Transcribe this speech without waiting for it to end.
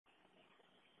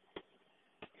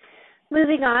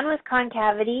Moving on with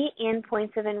concavity and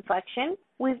points of inflection,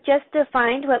 we've just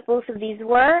defined what both of these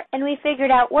were, and we figured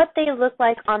out what they look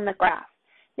like on the graph.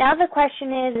 Now the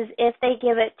question is if they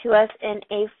give it to us in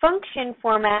a function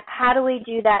format, how do we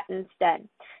do that instead?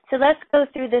 So let's go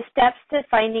through the steps to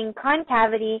finding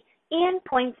concavity and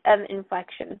points of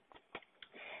inflection.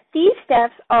 These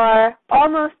steps are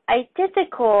almost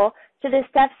identical to the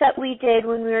steps that we did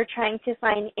when we were trying to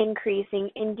find increasing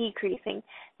and decreasing.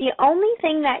 The only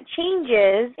thing that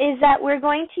changes is that we're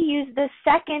going to use the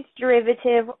second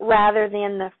derivative rather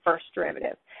than the first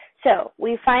derivative. So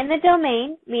we find the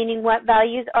domain, meaning what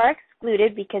values are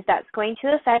excluded, because that's going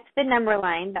to affect the number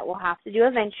line that we'll have to do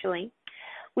eventually.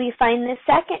 We find the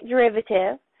second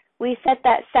derivative. We set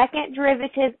that second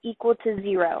derivative equal to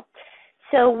 0.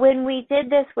 So when we did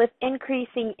this with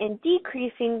increasing and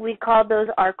decreasing, we called those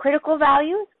our critical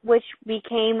values, which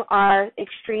became our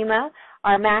extrema,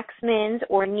 our max, mins,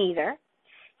 or neither.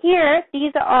 Here,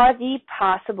 these are the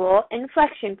possible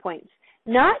inflection points.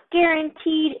 Not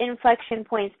guaranteed inflection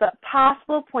points, but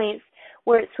possible points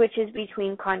where it switches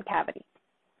between concavity.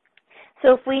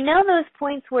 So if we know those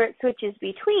points where it switches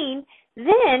between,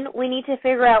 then we need to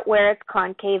figure out where it's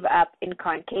concave up and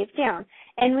concave down.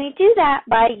 And we do that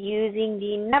by using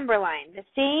the number line, the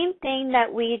same thing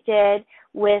that we did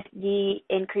with the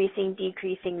increasing,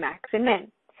 decreasing, max, and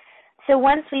min. So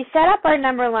once we set up our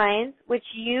number lines, which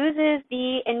uses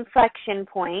the inflection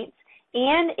points,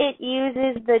 and it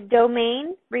uses the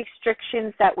domain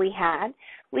restrictions that we had,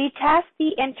 we test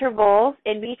the intervals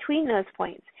in between those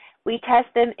points. We test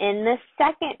them in the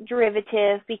second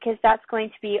derivative because that's going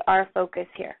to be our focus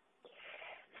here.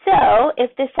 So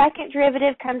if the second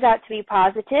derivative comes out to be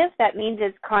positive, that means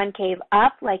it's concave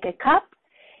up like a cup.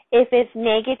 If it's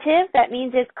negative, that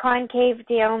means it's concave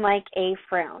down like a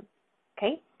frown.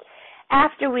 Okay?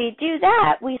 After we do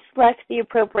that, we select the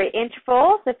appropriate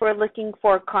intervals if we're looking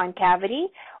for concavity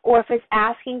or if it's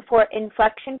asking for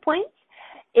inflection points.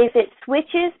 If it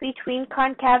switches between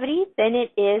concavity, then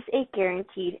it is a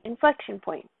guaranteed inflection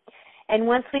point. And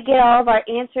once we get all of our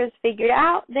answers figured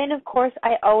out, then of course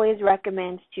I always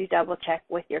recommend to double check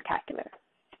with your calculator.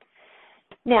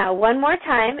 Now, one more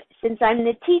time, since I'm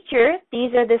the teacher,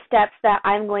 these are the steps that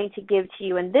I'm going to give to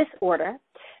you in this order.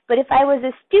 But if I was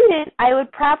a student, I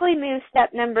would probably move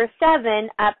step number 7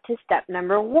 up to step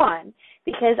number 1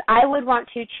 because I would want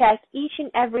to check each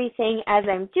and everything as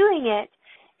I'm doing it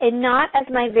and not as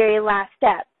my very last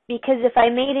step. Because if I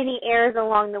made any errors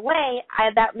along the way,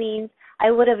 that means I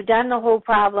would have done the whole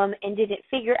problem and didn't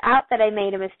figure out that I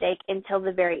made a mistake until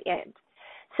the very end.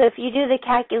 So if you do the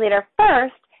calculator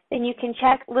first, then you can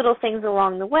check little things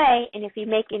along the way, and if you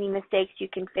make any mistakes, you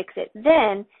can fix it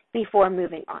then before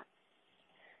moving on.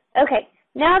 Okay,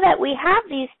 now that we have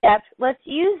these steps, let's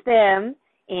use them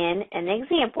in an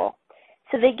example.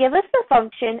 So they give us the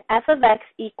function f of x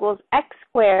equals x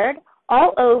squared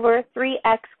all over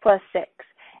 3x plus 6.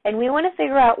 And we want to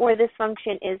figure out where this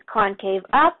function is concave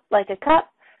up like a cup,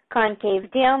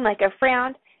 concave down like a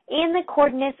frown, and the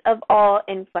coordinates of all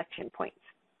inflection points.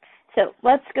 So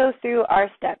let's go through our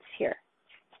steps here.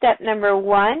 Step number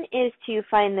 1 is to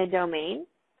find the domain.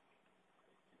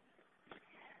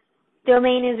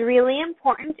 Domain is really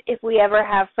important if we ever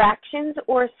have fractions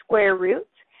or square roots.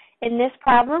 In this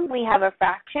problem, we have a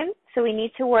fraction, so we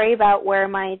need to worry about where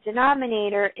my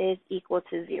denominator is equal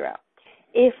to 0.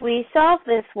 If we solve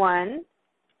this one,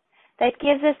 that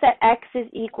gives us that x is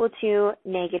equal to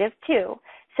 -2.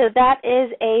 So that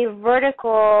is a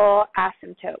vertical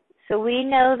asymptote. So we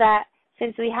know that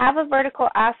since we have a vertical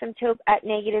asymptote at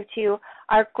 -2,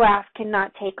 our graph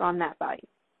cannot take on that value.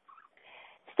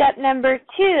 Step number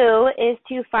 2 is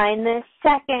to find the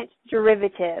second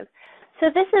derivative. So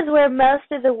this is where most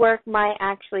of the work might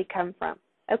actually come from.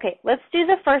 Okay, let's do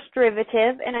the first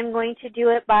derivative, and I'm going to do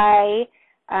it by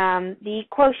the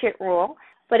quotient rule.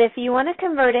 But if you want to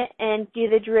convert it and do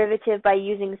the derivative by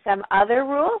using some other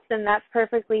rules, then that's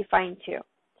perfectly fine too.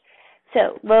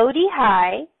 So low d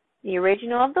high, the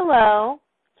original of the low,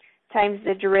 times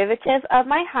the derivative of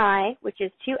my high, which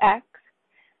is 2x,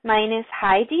 minus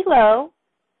high d low,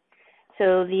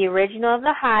 so the original of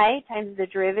the high times the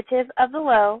derivative of the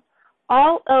low,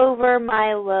 all over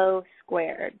my low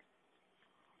squared.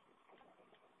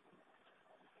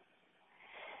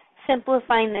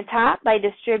 Simplifying the top by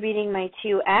distributing my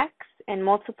 2x and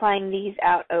multiplying these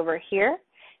out over here.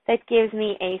 That gives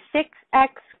me a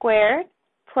 6x squared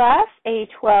plus a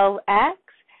 12x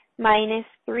minus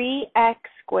 3x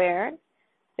squared.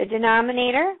 The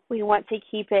denominator, we want to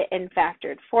keep it in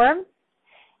factored form.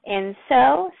 And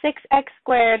so 6x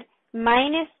squared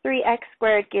minus 3x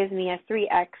squared gives me a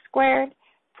 3x squared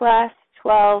plus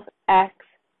 12x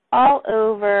all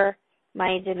over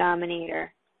my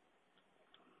denominator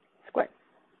squared.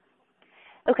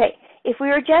 Okay, if we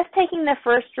were just taking the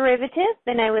first derivative,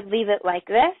 then I would leave it like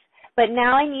this, but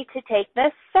now I need to take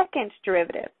the second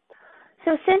derivative.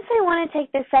 So since I want to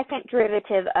take the second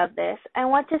derivative of this, I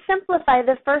want to simplify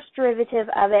the first derivative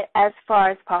of it as far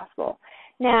as possible.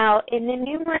 Now, in the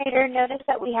numerator, notice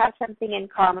that we have something in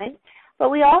common,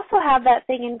 but we also have that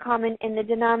thing in common in the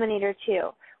denominator too.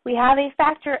 We have a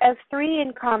factor of 3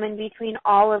 in common between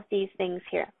all of these things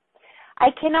here. I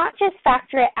cannot just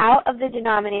factor it out of the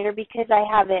denominator because I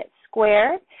have it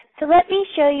squared. So let me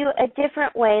show you a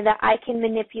different way that I can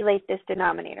manipulate this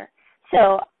denominator.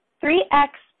 So 3x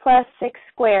plus 6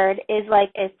 squared is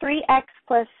like a 3x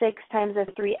plus 6 times a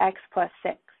 3x plus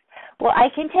 6. Well, I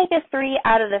can take a 3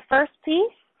 out of the first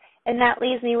piece, and that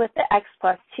leaves me with the x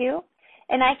plus 2.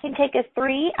 And I can take a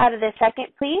 3 out of the second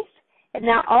piece, and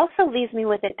that also leaves me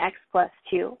with an x plus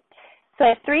 2. So I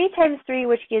have 3 times 3,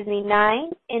 which gives me 9,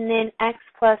 and then x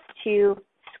plus 2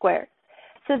 squared.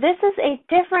 So this is a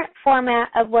different format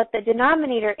of what the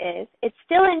denominator is. It's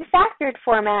still in factored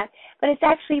format, but it's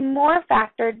actually more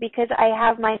factored because I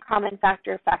have my common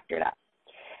factor factored up.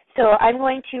 So I'm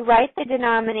going to write the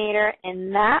denominator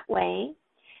in that way,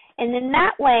 and then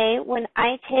that way, when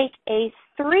I take a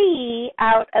 3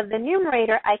 out of the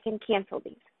numerator, I can cancel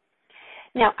these.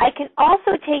 Now, I can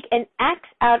also take an x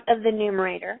out of the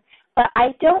numerator, but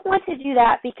I don't want to do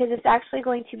that because it's actually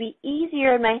going to be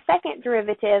easier in my second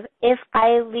derivative if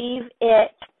I leave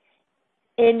it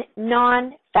in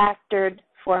non-factored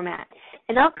format.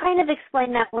 And I'll kind of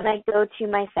explain that when I go to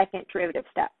my second derivative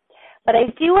step. But I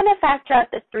do want to factor out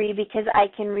the 3 because I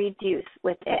can reduce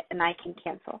with it and I can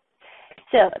cancel.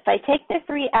 So if I take the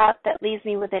 3 out, that leaves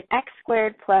me with an x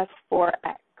squared plus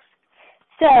 4x.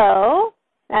 So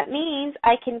that means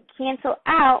I can cancel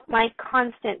out my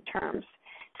constant terms.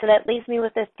 So that leaves me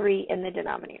with a 3 in the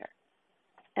denominator.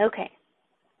 Okay.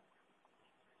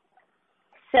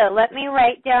 So let me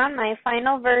write down my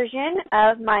final version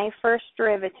of my first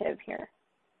derivative here.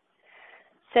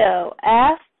 So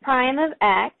f prime of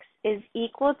x is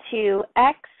equal to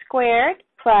x squared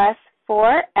plus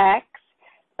 4x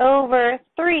over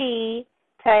 3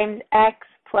 times x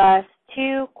plus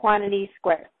 2 quantity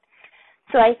squared.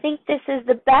 So I think this is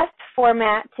the best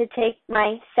format to take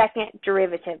my second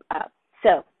derivative of.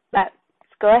 So let's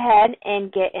go ahead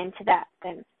and get into that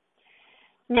then.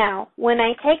 Now, when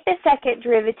I take the second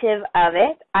derivative of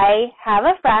it, I have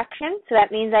a fraction, so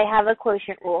that means I have a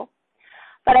quotient rule.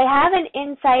 But I have an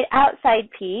inside-outside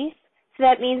piece, so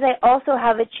that means I also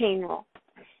have a chain rule.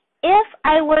 If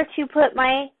I were to put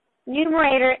my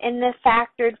numerator in the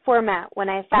factored format, when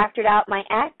I factored out my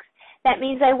x, that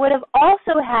means I would have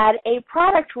also had a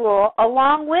product rule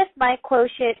along with my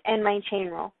quotient and my chain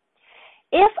rule.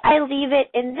 If I leave it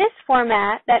in this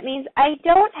format, that means I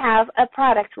don't have a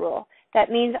product rule. That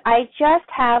means I just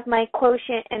have my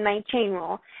quotient and my chain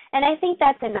rule, and I think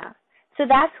that's enough. So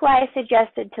that's why I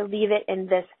suggested to leave it in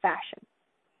this fashion.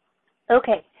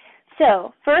 Okay,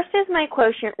 so first is my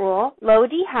quotient rule, low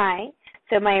d high.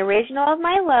 So my original of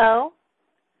my low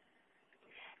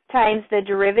times the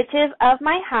derivative of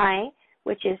my high,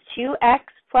 which is 2x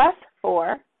plus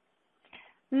 4,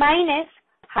 minus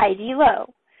high d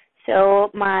low. So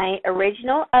my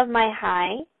original of my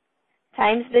high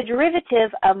times the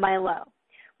derivative of my low.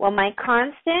 Well, my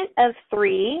constant of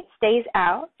 3 stays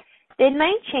out. Then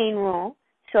my chain rule.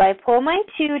 So I pull my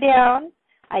 2 down.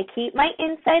 I keep my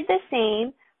inside the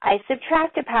same. I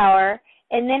subtract a power.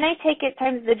 And then I take it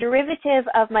times the derivative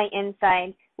of my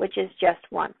inside, which is just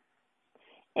 1.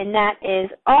 And that is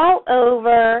all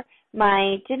over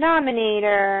my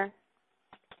denominator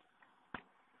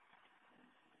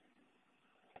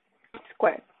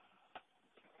squared.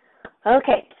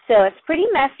 Okay, so it's pretty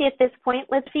messy at this point.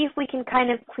 Let's see if we can kind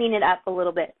of clean it up a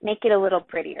little bit, make it a little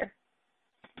prettier.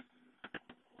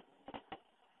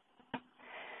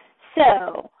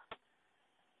 So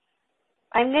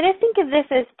I'm going to think of this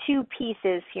as 2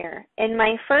 pieces here. In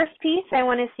my first piece, I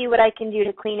want to see what I can do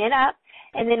to clean it up.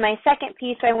 And then my second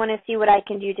piece, I want to see what I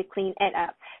can do to clean it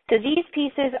up. So these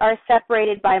pieces are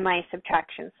separated by my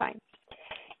subtraction sign.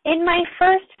 In my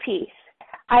first piece,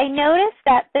 I notice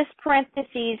that this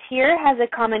parentheses here has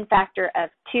a common factor of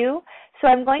 2. So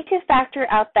I'm going to factor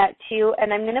out that 2,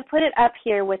 and I'm going to put it up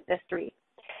here with the 3.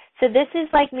 So this is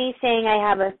like me saying I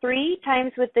have a 3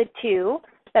 times with the 2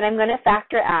 that I'm going to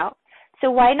factor out.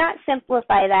 So why not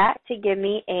simplify that to give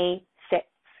me a 6?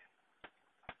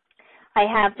 I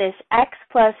have this x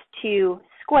plus 2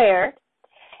 squared,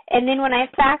 and then when I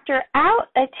factor out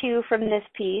a 2 from this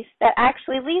piece, that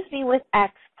actually leaves me with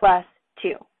x plus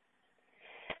 2.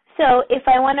 So if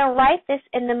I want to write this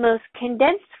in the most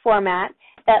condensed format,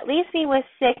 That leaves me with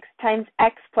 6 times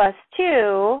x plus 2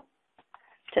 to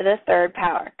the third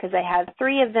power, because I have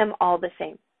 3 of them all the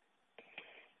same.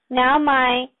 Now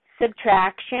my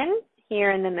subtraction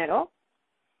here in the middle.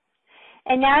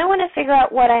 And now I want to figure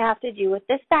out what I have to do with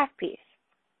this back piece.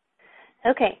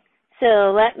 Okay,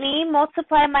 so let me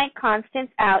multiply my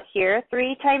constants out here,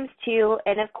 3 times 2,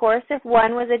 and of course if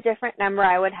 1 was a different number,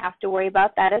 I would have to worry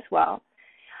about that as well.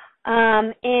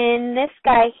 In this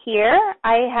guy here,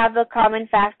 I have a common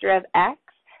factor of x,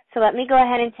 so let me go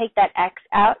ahead and take that x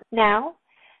out now.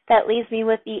 That leaves me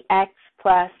with the x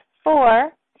plus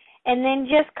 4, and then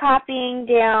just copying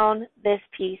down this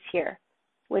piece here,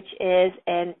 which is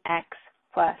an x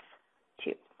plus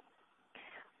 2.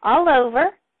 All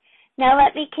over. Now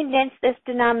let me condense this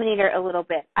denominator a little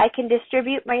bit. I can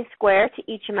distribute my square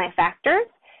to each of my factors.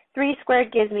 3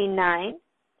 squared gives me 9.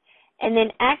 And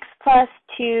then x plus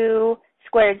 2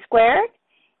 squared squared.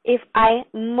 If I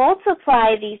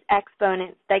multiply these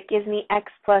exponents, that gives me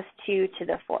x plus 2 to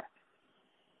the 4th.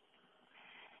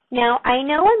 Now, I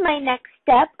know in my next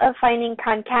step of finding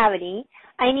concavity,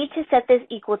 I need to set this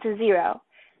equal to 0.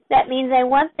 That means I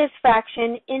want this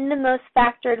fraction in the most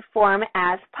factored form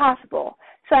as possible.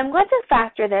 So I'm going to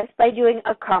factor this by doing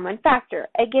a common factor,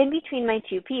 again between my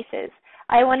two pieces.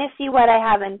 I want to see what I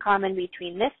have in common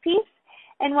between this piece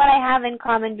and what I have in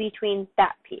common between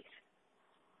that piece.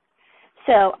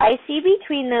 So I see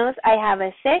between those I have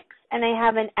a 6 and I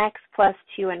have an x plus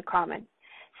 2 in common.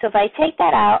 So if I take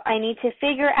that out, I need to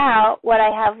figure out what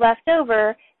I have left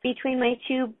over between my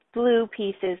two blue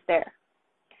pieces there.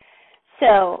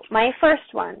 So my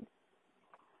first one,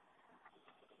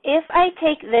 if I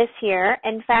take this here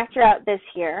and factor out this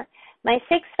here, my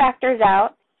 6 factors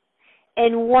out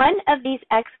and one of these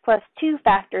x plus 2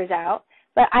 factors out,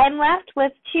 but I'm left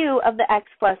with 2 of the x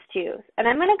plus 2s. And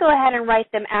I'm going to go ahead and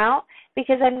write them out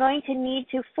because I'm going to need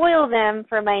to FOIL them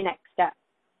for my next step.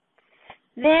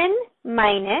 Then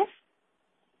minus,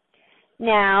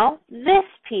 now this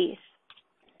piece,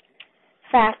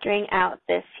 factoring out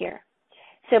this here.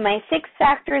 So my 6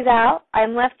 factors out,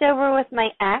 I'm left over with my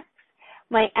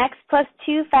x plus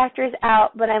 2 factors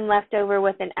out, but I'm left over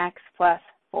with an x plus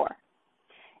 4.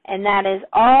 And that is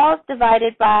all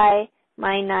divided by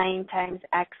my 9 times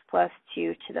x plus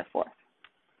 2 to the 4th.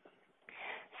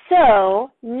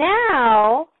 So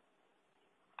now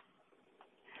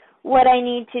what I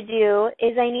need to do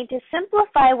is I need to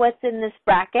simplify what's in this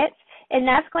bracket, and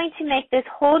that's going to make this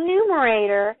whole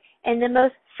numerator in the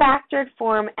most factored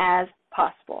form as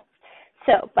possible.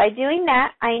 So by doing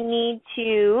that, I need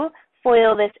to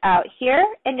FOIL this out here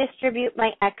and distribute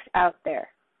my x out there.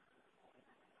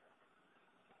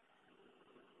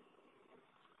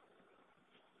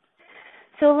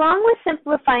 So along with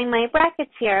simplifying my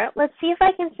brackets here, let's see if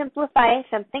I can simplify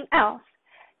something else.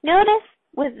 Notice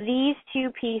with these two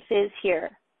pieces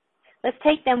here, let's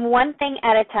take them one thing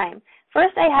at a time.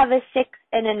 First, I have a 6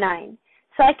 and a 9.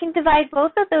 So I can divide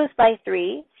both of those by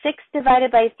 3. 6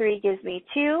 divided by 3 gives me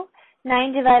 2.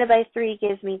 9 divided by 3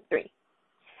 gives me 3.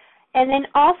 And then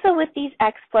also with these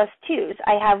x plus 2s,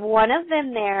 I have one of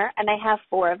them there and I have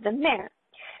 4 of them there.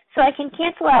 So I can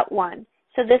cancel out 1.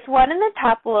 So this 1 in the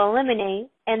top will eliminate,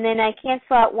 and then I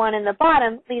cancel out 1 in the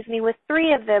bottom, leaves me with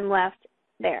 3 of them left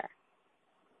there.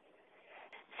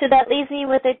 So that leaves me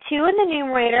with a 2 in the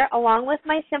numerator along with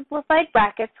my simplified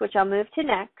brackets, which I'll move to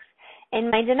next,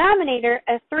 and my denominator,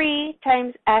 a 3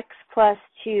 times x plus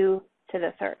 2 to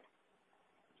the 3rd.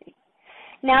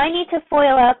 Now I need to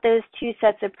FOIL out those two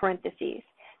sets of parentheses.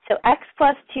 So x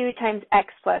plus 2 times x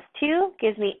plus 2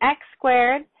 gives me x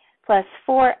squared plus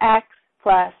 4x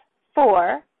plus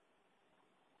 4.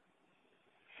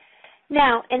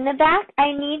 Now, in the back,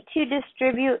 I need to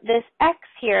distribute this x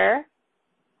here,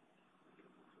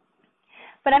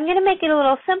 but I'm going to make it a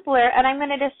little simpler, and I'm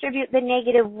going to distribute the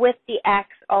negative with the x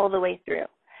all the way through.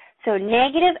 So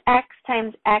negative x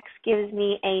times x gives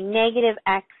me a negative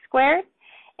x squared,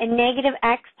 and negative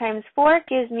x times 4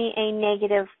 gives me a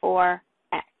negative 4x.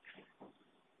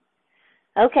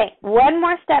 Okay, one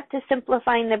more step to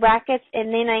simplifying the brackets,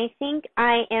 and then I think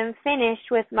I am finished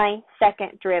with my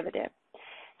second derivative.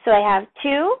 So I have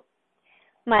 2,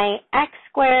 my x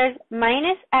squared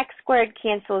minus x squared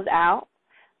cancels out,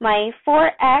 my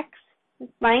 4x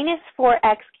minus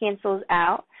 4x cancels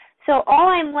out, so all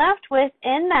I'm left with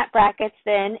in that brackets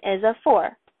then is a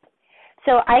 4.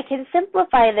 So I can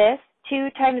simplify this, 2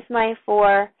 times my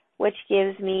 4, which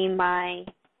gives me my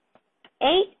 8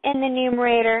 in the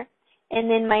numerator, and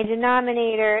then my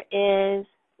denominator is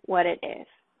what it is.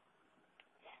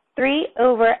 3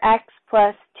 over x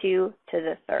plus 2 to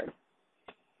the 3rd.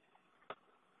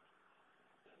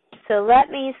 So let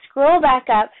me scroll back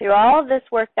up through all of this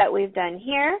work that we've done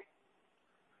here.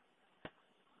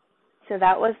 So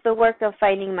that was the work of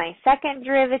finding my second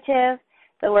derivative,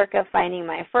 the work of finding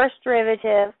my first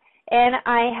derivative, and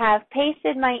I have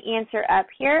pasted my answer up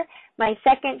here. My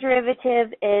second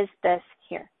derivative is this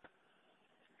here.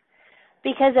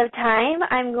 Because of time,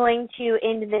 I'm going to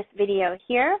end this video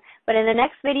here, but in the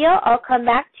next video, I'll come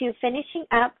back to finishing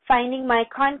up finding my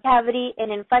concavity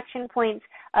and inflection points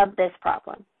of this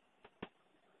problem.